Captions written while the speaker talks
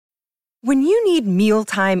When you need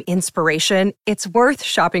mealtime inspiration, it's worth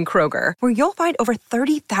shopping Kroger, where you'll find over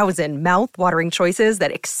 30,000 mouth-watering choices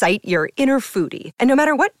that excite your inner foodie. And no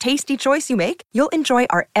matter what tasty choice you make, you'll enjoy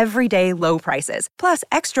our everyday low prices, plus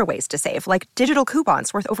extra ways to save, like digital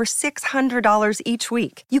coupons worth over $600 each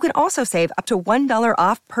week. You can also save up to $1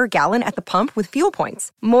 off per gallon at the pump with fuel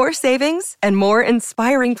points. More savings and more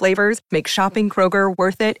inspiring flavors make shopping Kroger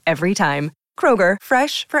worth it every time. Kroger,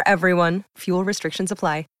 fresh for everyone. Fuel restrictions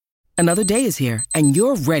apply. Another day is here, and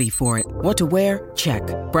you're ready for it. What to wear? Check.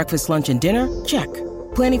 Breakfast, lunch, and dinner? Check.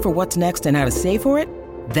 Planning for what's next and how to save for it?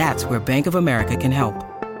 That's where Bank of America can help.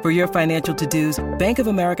 For your financial to-dos, Bank of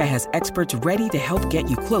America has experts ready to help get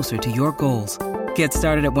you closer to your goals. Get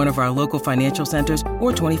started at one of our local financial centers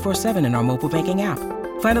or 24/7 in our mobile banking app.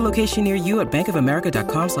 Find a location near you at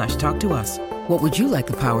bankofamerica.com/talktous. What would you like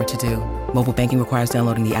the power to do? Mobile banking requires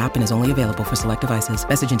downloading the app and is only available for select devices.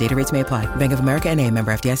 Message and data rates may apply. Bank of America N.A.,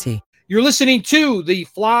 member FDIC. You're listening to the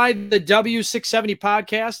Fly the W670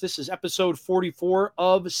 podcast. This is episode 44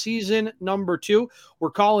 of season number 2. We're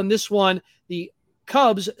calling this one the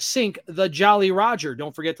Cubs Sink the Jolly Roger.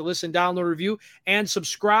 Don't forget to listen, download, review, and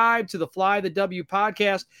subscribe to the Fly the W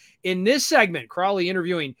podcast. In this segment, Crawley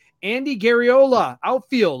interviewing Andy Garriola,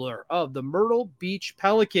 outfielder of the Myrtle Beach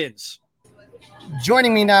Pelicans.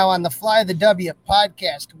 Joining me now on the Fly the W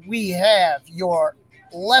podcast, we have your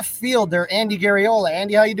left fielder, Andy Garriola.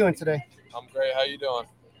 Andy, how you doing today? I'm great. How you doing?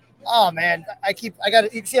 Oh, man, you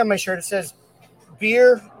can see on my shirt, it says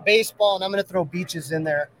beer, baseball, and I'm going to throw beaches in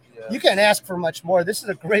there. Yes. You can't ask for much more. This is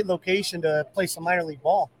a great location to play some minor league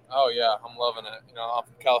ball. Oh, yeah, I'm loving it. You know, I'm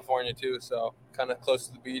from California, too, so kind of close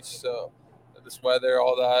to the beach. So this weather,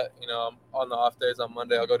 all that, you know, on the off days on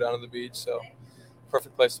Monday, I'll go down to the beach. So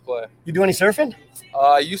perfect place to play. You do any surfing?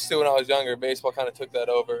 I used to when I was younger. Baseball kind of took that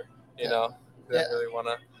over, you know. Didn't really want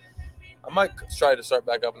to. I might try to start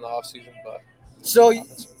back up in the off season, but. So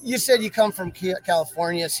you said you come from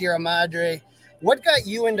California, Sierra Madre. What got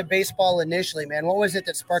you into baseball initially, man? What was it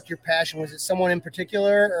that sparked your passion? Was it someone in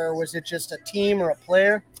particular, or was it just a team or a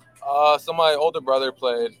player? So my older brother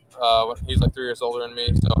played. He's like 3 years older than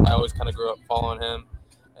me, so I always kind of grew up following him,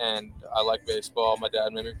 and I like baseball. My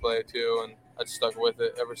dad made me play too, and I just stuck with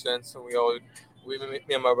it ever since. And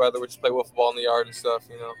me and my brother would just play wiffle ball in the yard and stuff,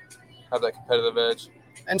 you know, have that competitive edge.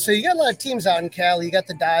 And so you got a lot of teams out in Cali. You got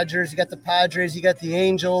the Dodgers, you got the Padres, you got the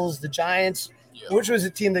Angels, the Giants. Yeah. Which was a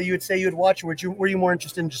team that you would say you would watch, or were you more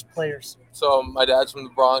interested in just players? So my dad's from the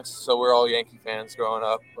Bronx, so we're all Yankee fans growing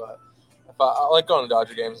up. But I like going to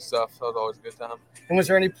Dodger games and stuff. So it was always a good time. And was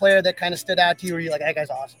there any player that kind of stood out to you where you're like, that guy's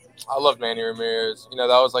awesome? I loved Manny Ramirez. You know,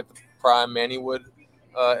 that was like the prime Manny Wood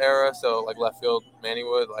era. So like left field Manny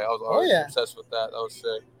Wood. Like I was always obsessed with that. That was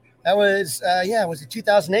sick. That was, was it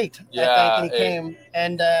 2008? Yeah. I think, and he came.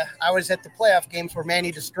 And I was at the playoff games where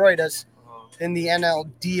Manny destroyed us in the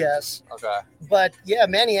NLDS. Okay. But, yeah,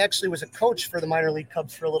 Manny actually was a coach for the minor league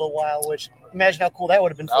Cubs for a little while, which imagine how cool that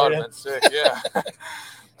would have been for you. That would have been sick, yeah.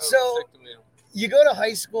 So you go to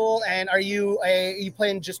high school, and are you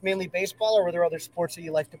playing just mainly baseball, or were there other sports that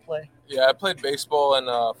you like to play? Yeah, I played baseball and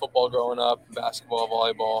football growing up, basketball,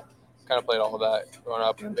 volleyball. Kind of played all of that growing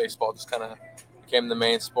up, and baseball just kind of became the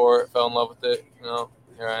main sport. Fell in love with it. You know,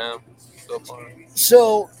 here I am. It's so fun.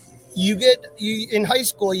 So you in high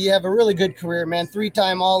school, you have a really good career, man.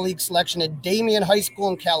 3-time All-League selection at Damien High School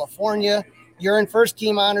in California. You're in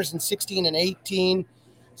first-team honors in 16 and 18.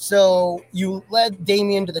 So you led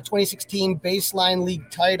Damien to the 2016 Baseline League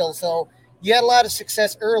title. So you had a lot of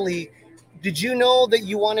success early. Did you know that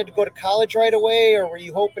you wanted to go to college right away, or were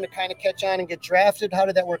you hoping to kind of catch on and get drafted? How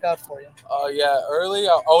did that work out for you? Yeah, early.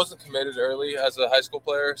 I wasn't committed early as a high school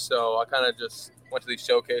player, so I kind of just went to these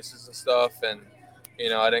showcases and stuff, and you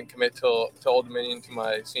know, I didn't commit till Old Dominion to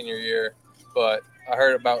my senior year. But I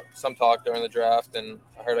heard about some talk during the draft, and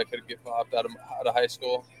I heard I could get popped out of high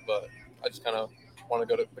school, but I just kind of want to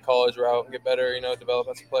go to the college route and get better, you know, develop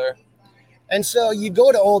as a player. And so you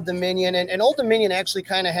go to Old Dominion, and Old Dominion actually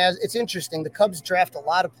kind of has – it's interesting. The Cubs draft a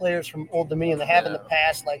lot of players from Old Dominion. They have in the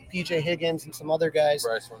past, like P.J. Higgins and some other guys.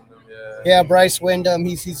 Bryce Wyndham, Yeah, Bryce Wyndham.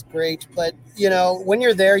 He's great. But, you know, when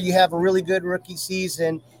you're there, you have a really good rookie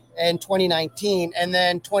season in 2019, and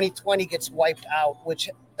then 2020 gets wiped out, which,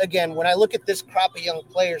 again, when I look at this crop of young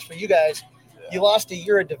players for you guys, you lost a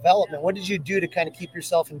year of development. What did you do to kind of keep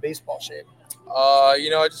yourself in baseball shape? You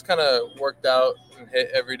know, I just kind of worked out and hit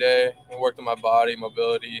every day and worked on my body,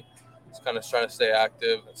 mobility, just kind of trying to stay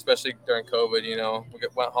active, especially during COVID. You know, we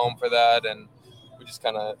went home for that, and we just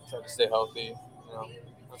kind of tried to stay healthy, you know,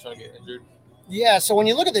 not trying to get injured. Yeah, so when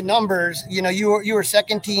you look at the numbers, you know, you were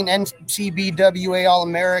second team NCBWA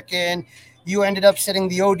All-American. You ended up setting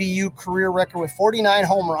the ODU career record with 49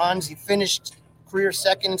 home runs. You finished career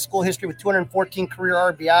second in school history with 214 career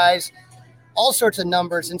RBIs, all sorts of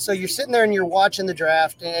numbers. And so you're sitting there and you're watching the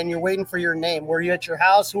draft and you're waiting for your name. Were you at your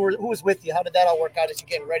house? Who was with you? How did that all work out as you're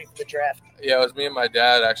getting ready for the draft? Yeah, it was me and my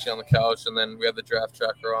dad actually on the couch, and then we had the draft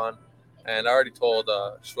tracker on. And I already told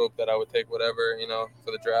Schwoop that I would take whatever,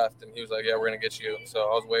 for the draft. And he was like, yeah, we're going to get you. So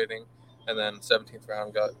I was waiting. And then 17th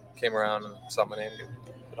round came around and saw my name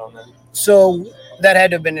get on there. So that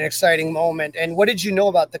had to have been an exciting moment. And what did you know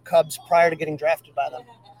about the Cubs prior to getting drafted by them?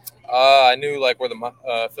 I knew where the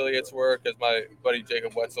affiliates were because my buddy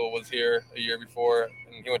Jacob Wetzel was here a year before,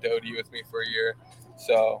 and he went to ODU with me for a year.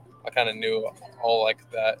 So I kind of knew all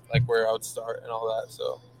that, where I would start and all that.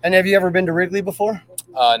 So. And have you ever been to Wrigley before?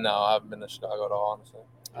 No, I haven't been to Chicago at all, honestly.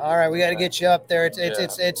 All right, we got to get you up there.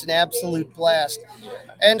 It's an absolute blast. Yeah,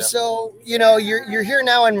 and definitely. So you're here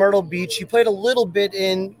now in Myrtle Beach. You played a little bit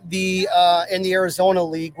in the Arizona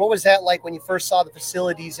League. What was that like when you first saw the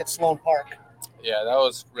facilities at Sloan Park? Yeah, that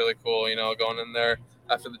was really cool. Going in there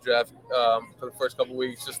after the draft for the first couple of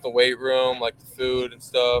weeks, just the weight room, the food and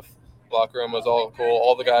stuff. Locker room was all cool.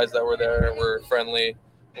 All the guys that were there were friendly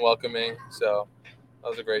and welcoming. So. That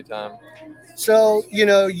was a great time. So,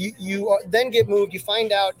 you then get moved. You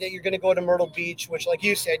find out that you're going to go to Myrtle Beach, which, like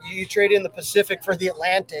you said, you trade in the Pacific for the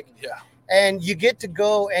Atlantic. Yeah. And you get to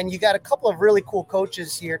go, and you got a couple of really cool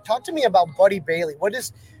coaches here. Talk to me about Buddy Bailey. What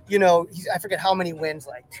is, I forget how many wins,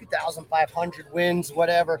 2,500 wins,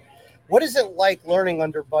 whatever. What is it like learning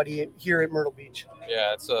under Buddy here at Myrtle Beach?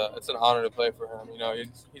 Yeah, it's an honor to play for him.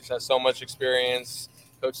 He's had so much experience.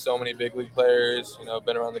 Coached so many big league players,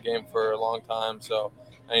 been around the game for a long time. So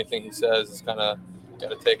anything he says is kind of got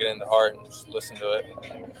to take it into heart and just listen to it.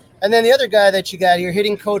 And then the other guy that you got here,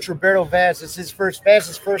 hitting coach Roberto Vaz, is his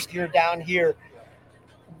first year down here.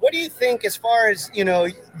 What do you think as far as,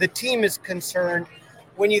 the team is concerned?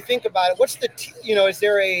 When you think about it, what's is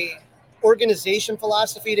there a organization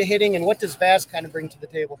philosophy to hitting, and what does Vaz kind of bring to the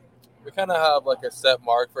table? We kind of have a set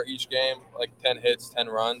mark for each game, 10 hits, 10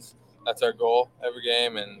 runs. That's our goal every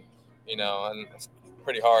game, and and it's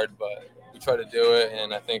pretty hard, but we try to do it.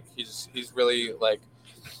 And I think he's really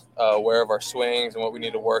aware of our swings and what we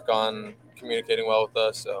need to work on, communicating well with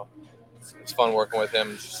us. So it's fun working with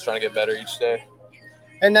him, just trying to get better each day.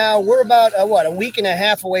 And now we're about a week and a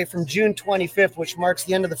half away from June 25th, which marks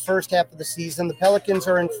the end of the first half of the season. The Pelicans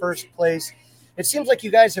are in first place. It seems like you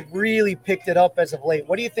guys have really picked it up as of late.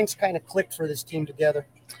 What do you think's kind of clicked for this team together?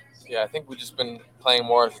 Yeah, I think we've just been playing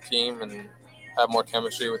more as a team and have more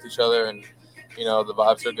chemistry with each other. And, the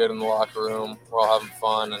vibes are good in the locker room. We're all having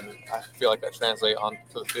fun, and I feel like that translates onto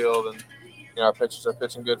the field. And, our pitchers are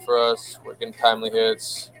pitching good for us. We're getting timely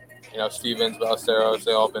hits. Stevens, Ballesteros,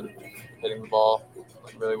 they all been hitting the ball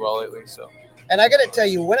really well lately. So. And I got to tell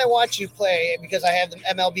you, when I watch you play, because I have the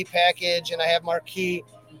MLB package and I have Marquee,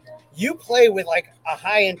 you play with a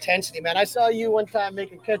high intensity, man. I saw you one time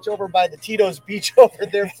make a catch over by the Tito's Beach over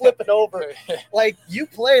there, flipping over. You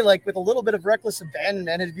play with a little bit of reckless abandon.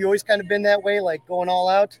 Have you always kind of been that way, going all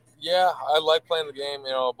out? Yeah, I like playing the game,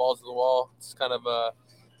 balls to the wall. It's kind of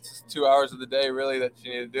it's 2 hours of the day really that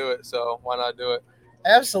you need to do it. So why not do it?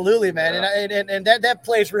 Absolutely, man. Yeah. And that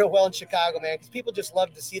plays real well in Chicago, man, because people just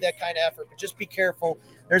love to see that kind of effort. But just be careful.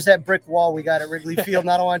 There's that brick wall we got at Wrigley Field, and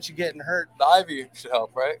I don't want you getting hurt. The ivy should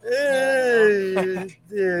help, right?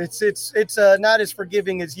 It's not as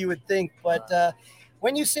forgiving as you would think. But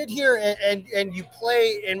when you sit here and you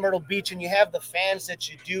play in Myrtle Beach and you have the fans that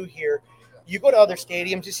you do here, you go to other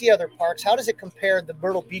stadiums, you see other parks. How does it compare, the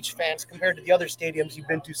Myrtle Beach fans, compared to the other stadiums you've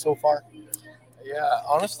been to so far? Yeah,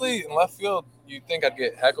 honestly, in left field, you'd think I'd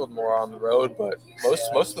get heckled more on the road, but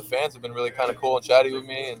most of the fans have been really kind of cool and chatty with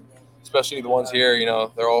me, and especially the ones here,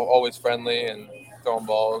 they're always friendly and throwing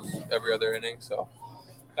balls every other inning. So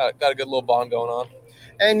got a good little bond going on.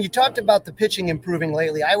 And you talked about the pitching improving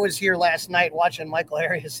lately. I was here last night watching Michael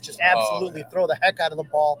Arias just absolutely throw the heck out of the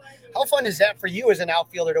ball. How fun is that for you as an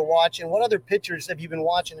outfielder to watch? And what other pitchers have you been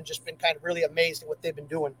watching and just been kind of really amazed at what they've been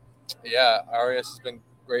doing? Yeah, Arias has been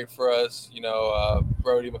great for us.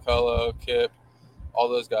 Brody, McCullough, Kip, all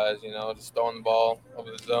those guys, just throwing the ball over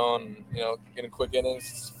the zone, getting quick innings.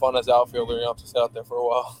 It's fun as outfielder, you don't have to sit out there for a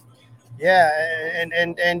while. Yeah,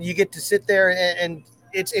 and you get to sit there and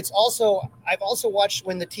it's also, I've also watched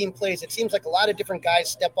when the team plays, it seems like a lot of different guys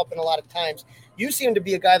step up in a lot of times. You seem to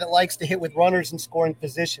be a guy that likes to hit with runners in scoring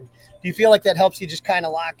position. Do you feel like that helps you just kind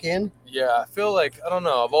of lock in? Yeah, I feel like, I don't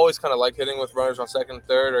know, I've always kind of liked hitting with runners on second and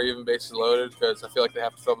third or even bases loaded because I feel like they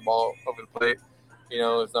have to throw the ball over the plate.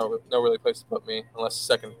 There's no really place to put me unless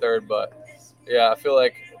second and third. But, yeah, I feel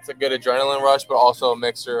like it's a good adrenaline rush, but also a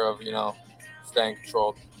mixture of, staying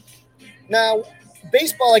controlled. Now,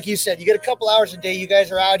 baseball, like you said, you get a couple hours a day. You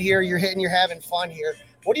guys are out here. You're hitting. You're having fun here.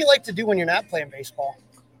 What do you like to do when you're not playing baseball?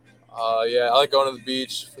 Yeah, I like going to the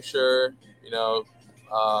beach for sure. You know,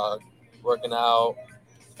 working out,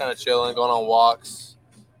 kind of chilling, going on walks.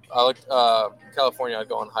 I like California. I'd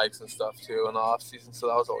go on hikes and stuff too in the off season, so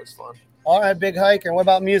that was always fun. All right, big hiker. What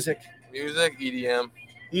about music? Music, EDM.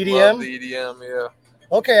 EDM? Love the EDM, yeah.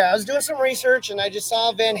 Okay, I was doing some research, and I just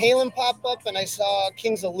saw Van Halen pop up, and I saw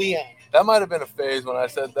Kings of Leon. That might have been a phase when I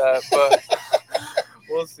said that, but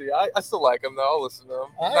we'll see. I still like them, though. I'll listen to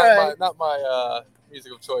them. Not my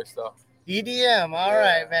music of choice, though. EDM. All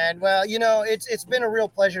right, man. Well, you know, it's been a real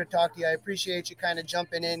pleasure to talk to you. I appreciate you kind of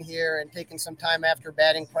jumping in here and taking some time after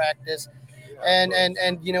batting practice. Yeah,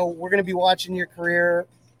 and you know, we're going to be watching your career,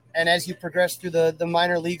 and as you progress through the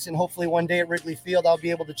minor leagues, and hopefully one day at Wrigley Field, I'll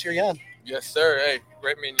be able to cheer you on. Yes, sir. Hey,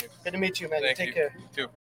 great meeting you. Good to meet you, man. Thank Take you. care. You too.